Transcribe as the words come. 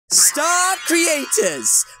Star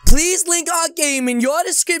creators, please link our game in your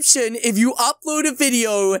description. If you upload a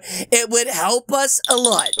video, it would help us a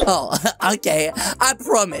lot. Oh, okay, I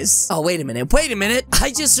promise. Oh, wait a minute.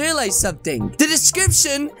 I just realized something. The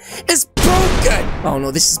description is broken. Oh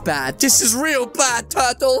no, this is bad. This is real bad,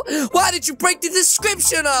 Turtle. Why did you break the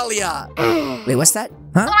description earlier? Wait, what's that?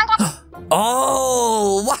 Huh?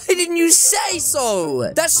 Oh, why didn't you say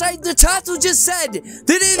so? That's right, the turtle just said that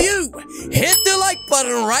if you hit the like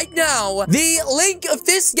button right now, the link of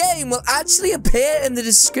this game will actually appear in the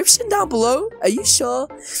description down below. Are you sure?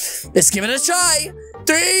 Let's give it a try.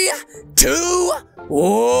 3, 2,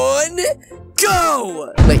 1,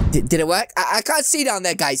 go! Wait, did it work? I can't see down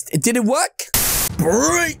there, guys. Did it work?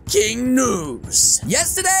 Breaking news!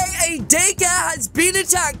 Yesterday, a daycare has been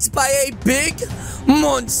attacked by a big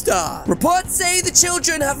monster. Reports say the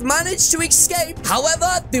children have managed to escape.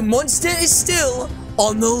 However, the monster is still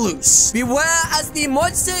on the loose. Beware, as the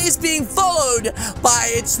monster is being followed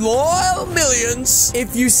by its loyal millions.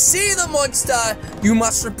 If you see the monster, you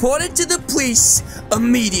must report it to the police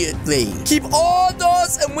immediately. Keep all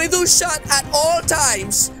doors and windows shut at all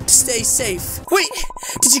times to stay safe. Wait,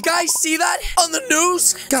 did you guys see that on the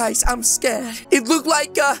news? Guys, I'm scared. It looked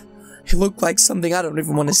like something I don't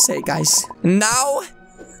even want to say, guys. Now,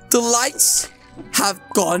 the lights have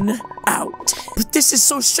gone out. But this is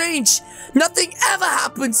so strange. Nothing ever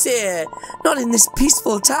happens here. Not in this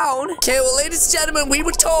peaceful town. Okay, well, ladies and gentlemen, we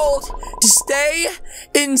were told to stay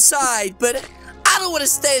inside. But I don't want to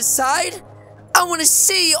stay inside. I want to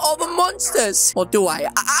see all the monsters. Or do I?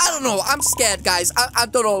 I don't know. I'm scared, guys. I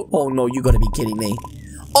don't know. Oh, no, you gotta be kidding me.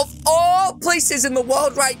 Of all places in the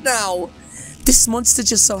world right now, this monster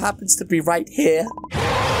just so happens to be right here.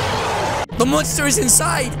 The monster is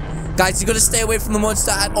inside. Guys, you gotta stay away from the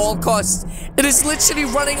monster at all costs. It is literally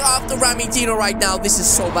running after Ramidino right now. This is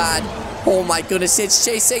so bad. Oh my goodness, it's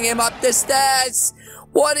chasing him up the stairs.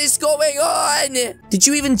 What is going on? Did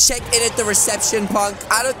you even check in at the reception, punk?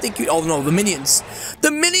 I don't think you... Oh, no, the minions.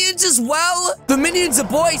 The minions as well? The minions are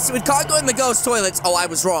boys, so it can't go in the girls' toilets. Oh, I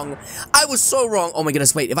was wrong. I was so wrong. Oh, my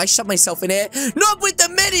goodness, wait. If I shut myself in here... Not with the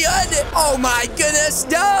minion! Oh, my goodness,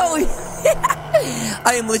 no!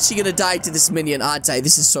 I am literally gonna die to this minion, aren't I?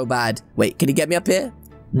 This is so bad. Wait, can he get me up here?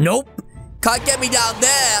 Nope. Can't get me down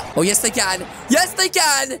there. Oh, yes, they can. Yes, they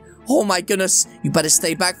can! Oh my goodness, you better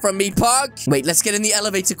stay back from me, punk. Wait, let's get in the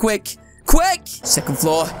elevator quick. Quick! Second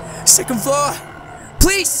floor. Second floor.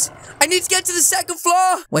 Please! I need to get to the second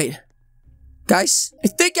floor. Wait. Guys, I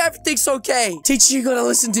think everything's okay. Teacher, you gotta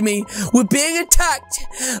listen to me. We're being attacked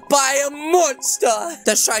by a monster.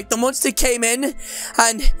 That's right, the monster came in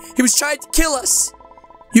and he was trying to kill us.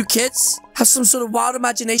 You kids have some sort of wild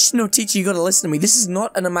imagination. No, teacher, you gotta listen to me. This is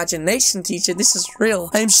not an imagination, teacher. This is real.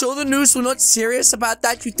 I am sure the news were not serious about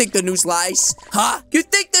that. You think the news lies? Huh? You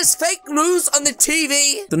think there's fake news on the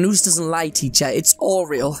TV? The news doesn't lie, teacher. It's all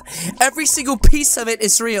real. Every single piece of it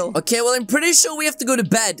is real. Okay, well, I'm pretty sure we have to go to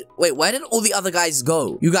bed. Wait, where did all the other guys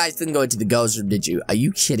go? You guys didn't go into the girls' room, did you? Are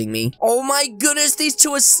you kidding me? Oh my goodness, these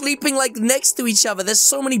two are sleeping like next to each other. There's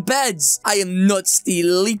so many beds. I am not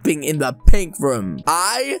sleeping in the pink room.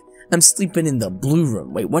 I'm sleeping in the blue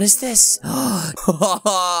room. Wait, what is this?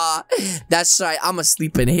 That's right. I'm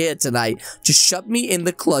asleep in here tonight. Just shut me in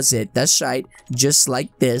the closet. That's right. Just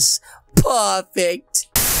like this. Perfect.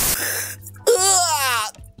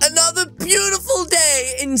 Another beautiful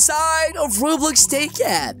day inside of Roblox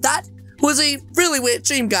Daycare. That was a really weird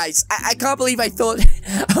dream, guys. I can't believe I thought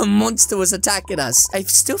a monster was attacking us. I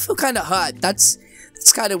still feel kind of hurt.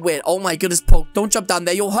 It's kind of weird. Oh my goodness, Poke. Don't jump down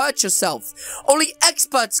there. You'll hurt yourself. Only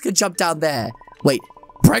experts can jump down there. Wait,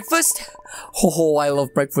 breakfast? Oh, I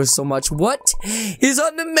love breakfast so much. What is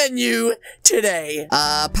on the menu today?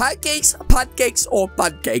 Pancakes, or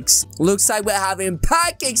pancakes? Looks like we're having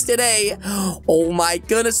pancakes today. Oh my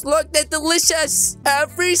goodness, look, they're delicious.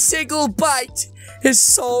 Every single bite is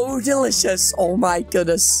so delicious. Oh my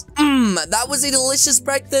goodness. That was a delicious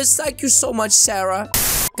breakfast. Thank you so much, Sarah.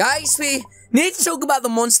 Guys, we need to talk about the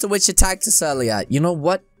monster which attacked us earlier. You know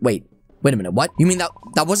what? Wait a minute. What? You mean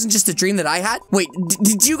that wasn't just a dream that I had? Wait,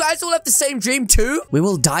 did you guys all have the same dream too? We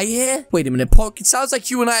will die here? Wait a minute, Poke. It sounds like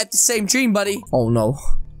you and I had the same dream, buddy. Oh no.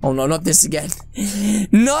 Oh no, not this again.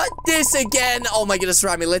 Not this again. Oh my goodness,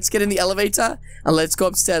 Rami. Let's get in the elevator and let's go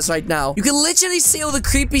upstairs right now. You can literally see all the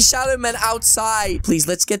creepy shadow men outside. Please,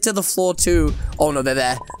 let's get to the floor 2. Oh no, they're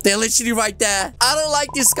there. They're literally right there. I don't like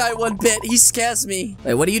this guy one bit. He scares me.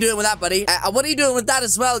 Wait, what are you doing with that, buddy? What are you doing with that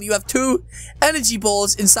as well? You have 2 energy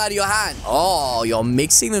balls inside of your hand. Oh, you're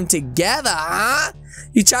mixing them together, huh?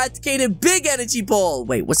 You tried to create a big energy ball.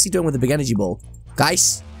 Wait, what's he doing with the big energy ball?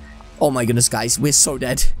 Guys? Oh my goodness, guys. We're so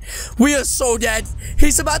dead. We are so dead.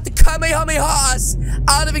 He's about to Kamehameha us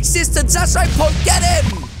out of existence. That's right, Poke. Get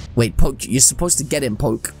him. Wait, Poke. You're supposed to get him,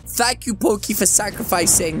 Poke. Thank you, Pokey, for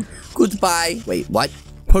sacrificing. Goodbye. Wait, what?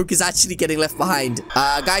 Poke is actually getting left behind.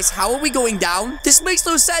 Guys, how are we going down? This makes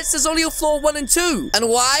no sense. There's only a floor 1 and 2. And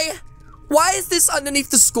why? Why is this underneath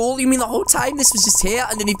the school? You mean the whole time this was just here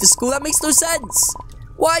underneath the school? That makes no sense.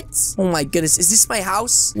 What? Oh my goodness. Is this my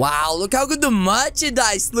house? Wow, look how good the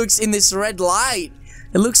merchandise looks in this red light.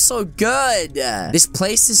 It looks so good. This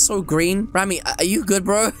place is so green. Rami, are you good,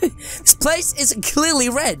 bro? This place is clearly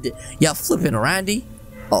red. Yeah, flipping Randy.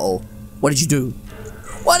 Uh-oh. What did you do?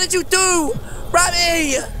 What did you do?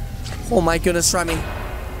 Rami! Oh my goodness, Rami.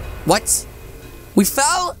 What? We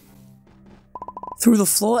fell? Through the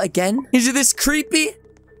floor again? Into this creepy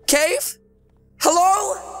cave?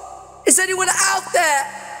 Hello? Is anyone out there?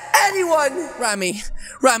 Anyone?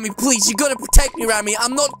 Rami, please, you gotta protect me, Rami.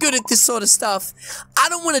 I'm not good at this sort of stuff. I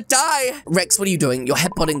don't want to die. Rex, what are you doing? You're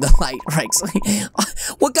headbutting the light, Rex.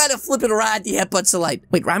 What kind of flipping around the headbutts the light?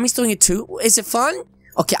 Wait, Rami's doing it too? Is it fun?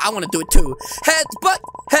 Okay, I want to do it too. Headbutt,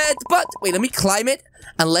 headbutt. Wait, let me climb it.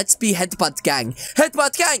 And let's be headbutt gang.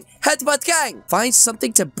 Headbutt gang, headbutt gang. Find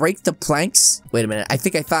something to break the planks. Wait a minute, I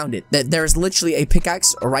think I found it. There is literally a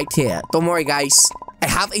pickaxe right here. Don't worry, guys. I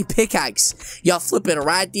have a pickaxe. Y'all flipping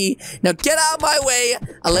Randy. Now get out of my way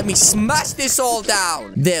and let me smash this all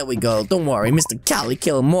down. There we go. Don't worry, Mr.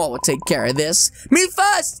 Calixo will take care of this. Me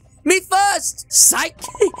first! Me first! Psych!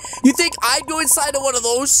 You think I'd go inside of one of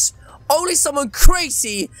those? Only someone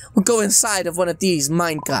crazy would go inside of one of these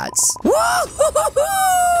minecarts.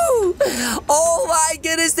 Woo-hoo-hoo-hoo! Oh my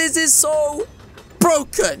goodness, this is so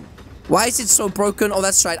broken. Why is it so broken? Oh,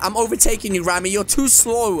 that's right. I'm overtaking you, Rami. You're too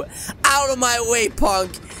slow. Out of my way,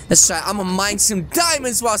 punk. That's right. I'm gonna mine some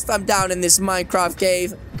diamonds whilst I'm down in this Minecraft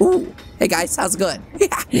cave. Ooh. Hey, guys. How's it going?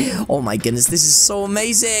 Oh, my goodness. This is so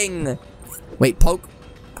amazing. Wait, Poke.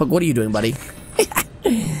 Poke, what are you doing, buddy?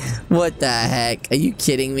 What the heck? Are you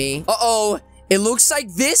kidding me? Uh-oh. It looks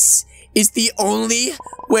like this is the only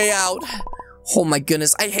way out. Oh my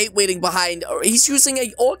goodness, I hate waiting behind. He's using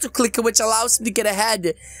an auto clicker which allows him to get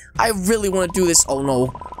ahead. I really want to do this. Oh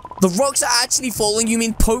no. The rocks are actually falling. You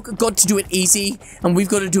mean Poke got to do it easy and we've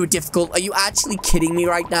got to do it difficult? Are you actually kidding me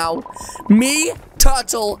right now? Me,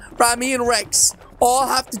 Turtle, Rami, and Rex all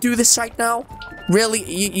have to do this right now? Really?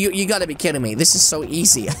 You gotta be kidding me. This is so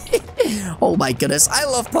easy. Oh my goodness. I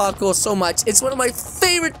love parkour so much. It's one of my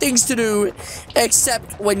favorite things to do.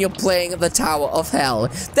 Except when you're playing the Tower of Hell.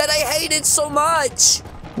 That I hate it so much.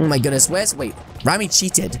 Oh my goodness. Wait. Rami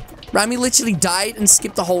cheated. Rami literally died and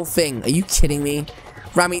skipped the whole thing. Are you kidding me?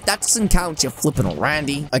 Rami, that doesn't count, you're flipping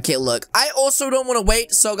Randy. Okay, look, I also don't want to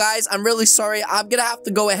wait, so guys, I'm really sorry. I'm gonna have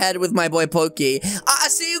to go ahead with my boy Pokey. I'll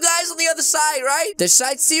see you guys on the other side, right?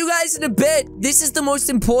 See you guys in a bit. This is the most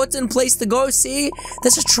important place to go, see?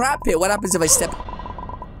 There's a trap here. What happens if I step...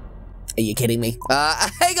 Are you kidding me?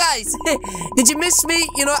 Hey guys, did you miss me?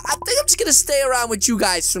 You know, I think I'm just gonna stay around with you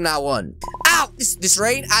guys from now on. Ow, this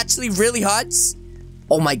rain actually really hurts.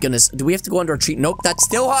 Oh my goodness, do we have to go under a tree? Nope, that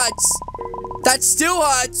still hurts. That still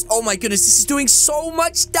hurts. Oh my goodness, this is doing so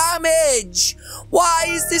much damage. Why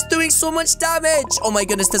is this doing so much damage? Oh my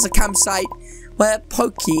goodness, there's a campsite where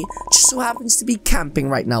Pokey just so happens to be camping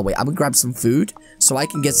right now. Wait, I'm gonna grab some food so I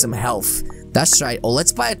can get some health. That's right. Oh,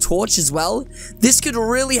 let's buy a torch as well. This could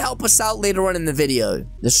really help us out later on in the video.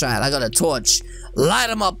 That's right, I got a torch. Light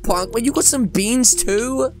them up, punk. Wait, you got some beans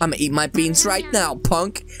too? I'm gonna eat my beans right now,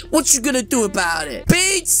 punk. What you gonna do about it?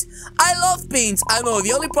 Beans! I love beans. I know,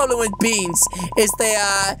 the only problem with beans is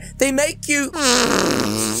they make you...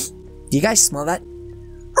 Do you guys smell that?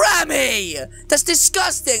 Rami! That's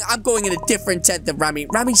disgusting! I'm going in a different tent than Rami.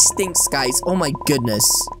 Rami stinks, guys. Oh my goodness.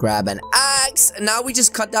 Grab an axe. Now we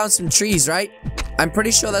just cut down some trees, right? I'm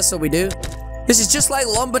pretty sure that's what we do. This is just like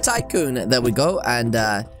Lumber Tycoon. There we go. And,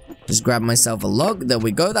 just grab myself a log. There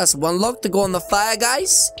we go. That's one log to go on the fire,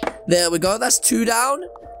 guys. There we go. That's 2 down.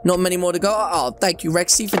 Not many more to go. Oh, thank you,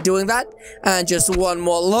 Rexy, for doing that. And just one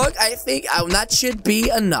more log, I think. And that should be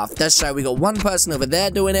enough. That's right. We got one person over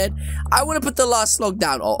there doing it. I want to put the last log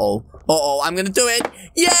down. Uh-oh. Uh-oh. I'm going to do it.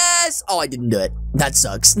 Yes. Oh, I didn't do it. That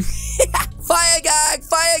sucks. Fire gag.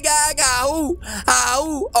 Fire gag. Ow.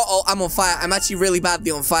 Ow. Uh-oh. I'm on fire. I'm actually really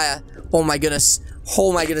badly on fire. Oh, my goodness.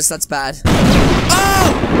 Oh, my goodness. That's bad.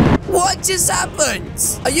 Oh! What just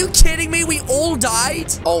happened? Are you kidding me? We all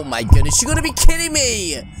died? Oh my goodness, you're gonna be kidding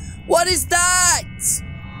me. What is that?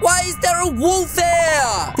 Why is there a wolf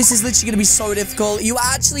here? This is literally gonna be so difficult. You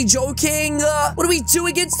actually joking? What do we do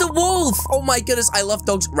against the wolf? Oh my goodness, I love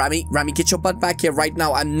dogs. Rami, get your butt back here right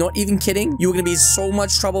now. I'm not even kidding. You're gonna be in so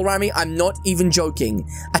much trouble, Rami. I'm not even joking.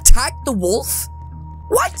 Attack the wolf?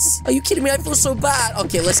 What? Are you kidding me? I feel so bad.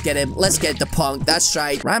 Okay, let's get him. Let's get the punk. That's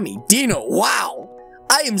right. Rami, Dino, wow.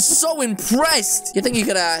 I am so impressed. You think you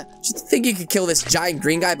could kill this giant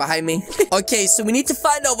green guy behind me? Okay, so we need to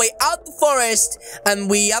find our way out the forest, and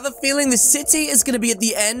we have a feeling the city is gonna be at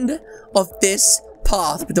the end of this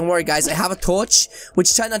path. But don't worry, guys. I have a torch,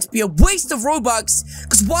 which turned out to be a waste of Robux.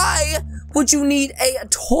 Because why would you need a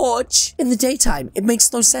torch in the daytime? It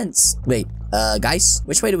makes no sense. Wait, guys,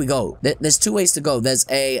 which way do we go? There's two ways to go. There's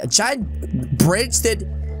a giant bridge that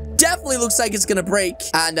definitely looks like it's gonna break.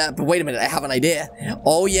 And, but wait a minute, I have an idea.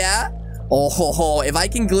 Oh, yeah? Oh, ho, ho. If I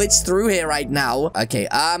can glitch through here right now. Okay,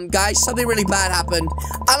 guys, something really bad happened.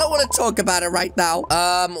 I don't want to talk about it right now.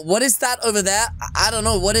 What is that over there? I don't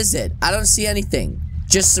know. What is it? I don't see anything.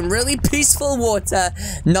 Just some really peaceful water.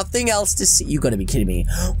 Nothing else to see. You gotta be kidding me.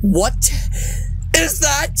 What is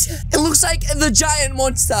that? It looks like the giant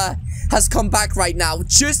monster has come back right now,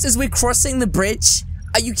 just as we're crossing the bridge.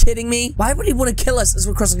 Are you kidding me? Why would he want to kill us as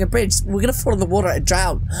we're crossing a bridge? We're gonna fall in the water and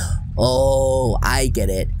drown. Oh, I get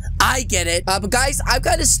it. I get it. But guys, I'm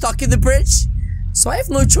kind of stuck in the bridge, so I have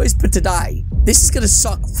no choice but to die. This is gonna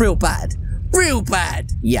suck real bad. Real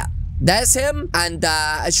bad. Yeah. There's him. And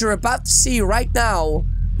as you're about to see right now,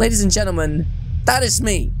 ladies and gentlemen, that is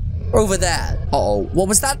me. Over there. Uh-oh. What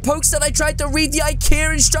was that, Pokes? That I tried to read the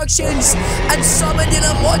IKEA instructions and summoned in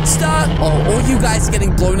a monster? Oh, all you guys are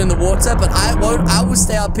getting blown in the water, but I won't. I will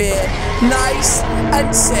stay up here, nice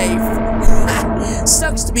and safe.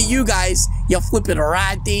 Sucks to be you guys. You're flipping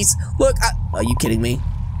around these. Look, are you kidding me?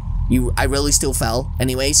 I really still fell.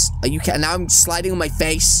 Anyways, are you kidding? Now I'm sliding on my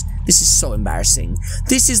face. This is so embarrassing.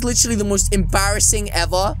 This is literally the most embarrassing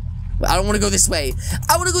ever. I don't want to go this way.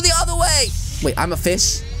 I want to go the other way. Wait, I'm a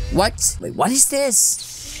fish? What? Wait, what is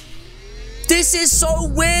this? This is so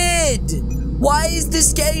weird. Why is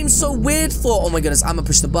this game so weird for? Oh my goodness, I'm gonna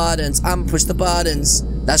push the buttons. I'm gonna push the buttons.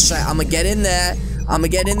 That's right, I'm gonna get in there. I'm gonna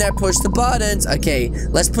get in there, push the buttons. Okay,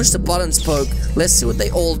 let's push the buttons, Poke. Let's see what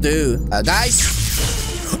they all do.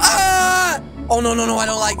 Guys. Ah! Oh, no, I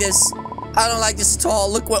don't like this. I don't like this at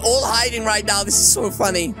all. Look, we're all hiding right now. This is so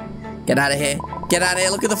funny. Get out of here. Get out of here.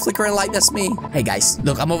 Look at the flickering light. That's me. Hey, guys.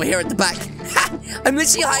 Look, I'm over here at the back. I'm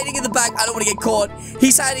literally hiding in the back. I don't want to get caught.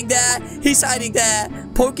 He's hiding there. He's hiding there.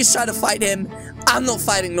 Poke is trying to fight him. I'm not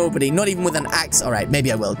fighting nobody. Not even with an axe. All right,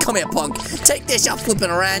 maybe I will. Come here, punk. Take this, you flipping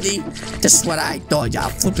Randy. This is what I thought, you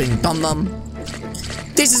flipping dum-dum.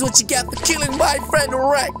 This is what you get for killing my friend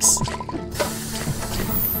Rex.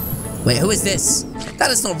 Wait, who is this? That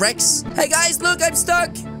is not Rex. Hey, guys, look, I'm stuck.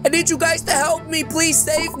 I need you guys to help me. Please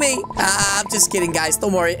save me. I'm just kidding, guys.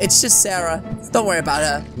 Don't worry. It's just Sarah. Don't worry about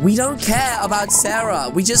her. We don't care about Sarah.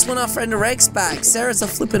 We just want our friend Rex back. Sarah's a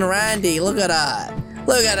flipping Randy. Look at her.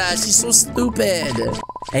 Look at her. She's so stupid.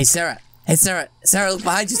 Hey, Sarah. Hey, Sarah. Sarah, look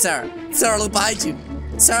behind you, Sarah. Sarah, look behind you.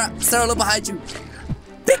 Sarah, look behind you.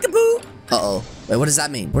 Peekaboo. Uh-oh. Wait, what does that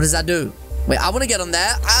mean? What does that do? Wait, I want to get on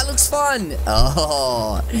there. Ah, looks fun.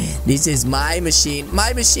 Oh, this is my machine.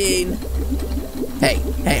 My machine. Hey,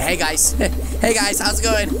 guys. Hey, guys, how's it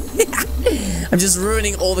going? I'm just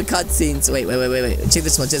ruining all the cutscenes. Wait. Check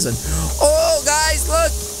this one. Oh, guys,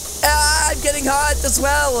 look. I'm getting hurt as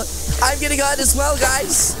well. I'm getting hurt as well,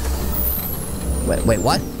 guys. Wait,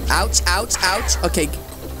 what? Ouch. Okay.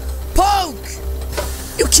 Poke!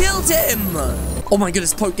 You killed him! Oh my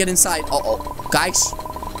goodness, Poke, get inside. Uh-oh. Guys,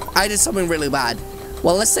 I did something really bad.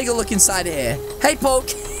 Well, let's take a look inside of here. Hey, Poke.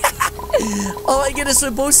 Oh my goodness,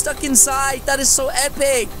 we're both stuck inside. That is so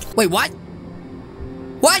epic. Wait, what?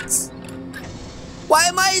 What? Why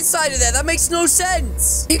am I inside of there? That makes no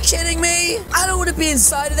sense. Are you kidding me? I don't want to be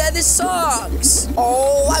inside of there. This sucks.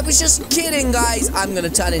 Oh, I was just kidding, guys. I'm going to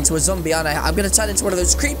turn into a zombie, aren't I? I'm going to turn into one of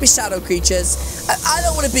those creepy shadow creatures. I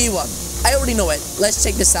don't want to be one. I already know it. Let's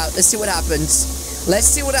check this out. Let's see what happens. Let's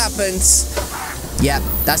see what happens. Yep,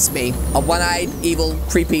 that's me. A one-eyed, evil,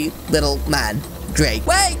 creepy little man. Great.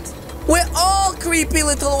 Wait! We're all creepy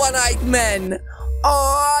little one-eyed men.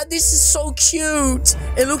 Oh, this is so cute.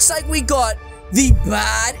 It looks like we got the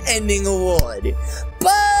bad ending award.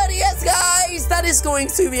 But yes, guys, that is going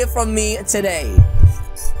to be it from me today.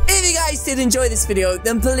 If you guys did enjoy this video,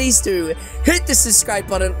 then please do hit the subscribe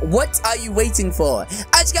button. What are you waiting for?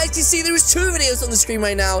 As you guys can see, there's 2 videos on the screen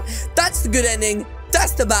right now. That's the good ending.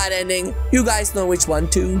 That's the bad ending. You guys know which one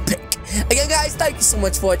to pick. Again, guys, thank you so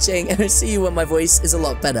much for watching, and I'll see you when my voice is a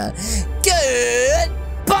lot better.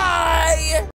 Goodbye!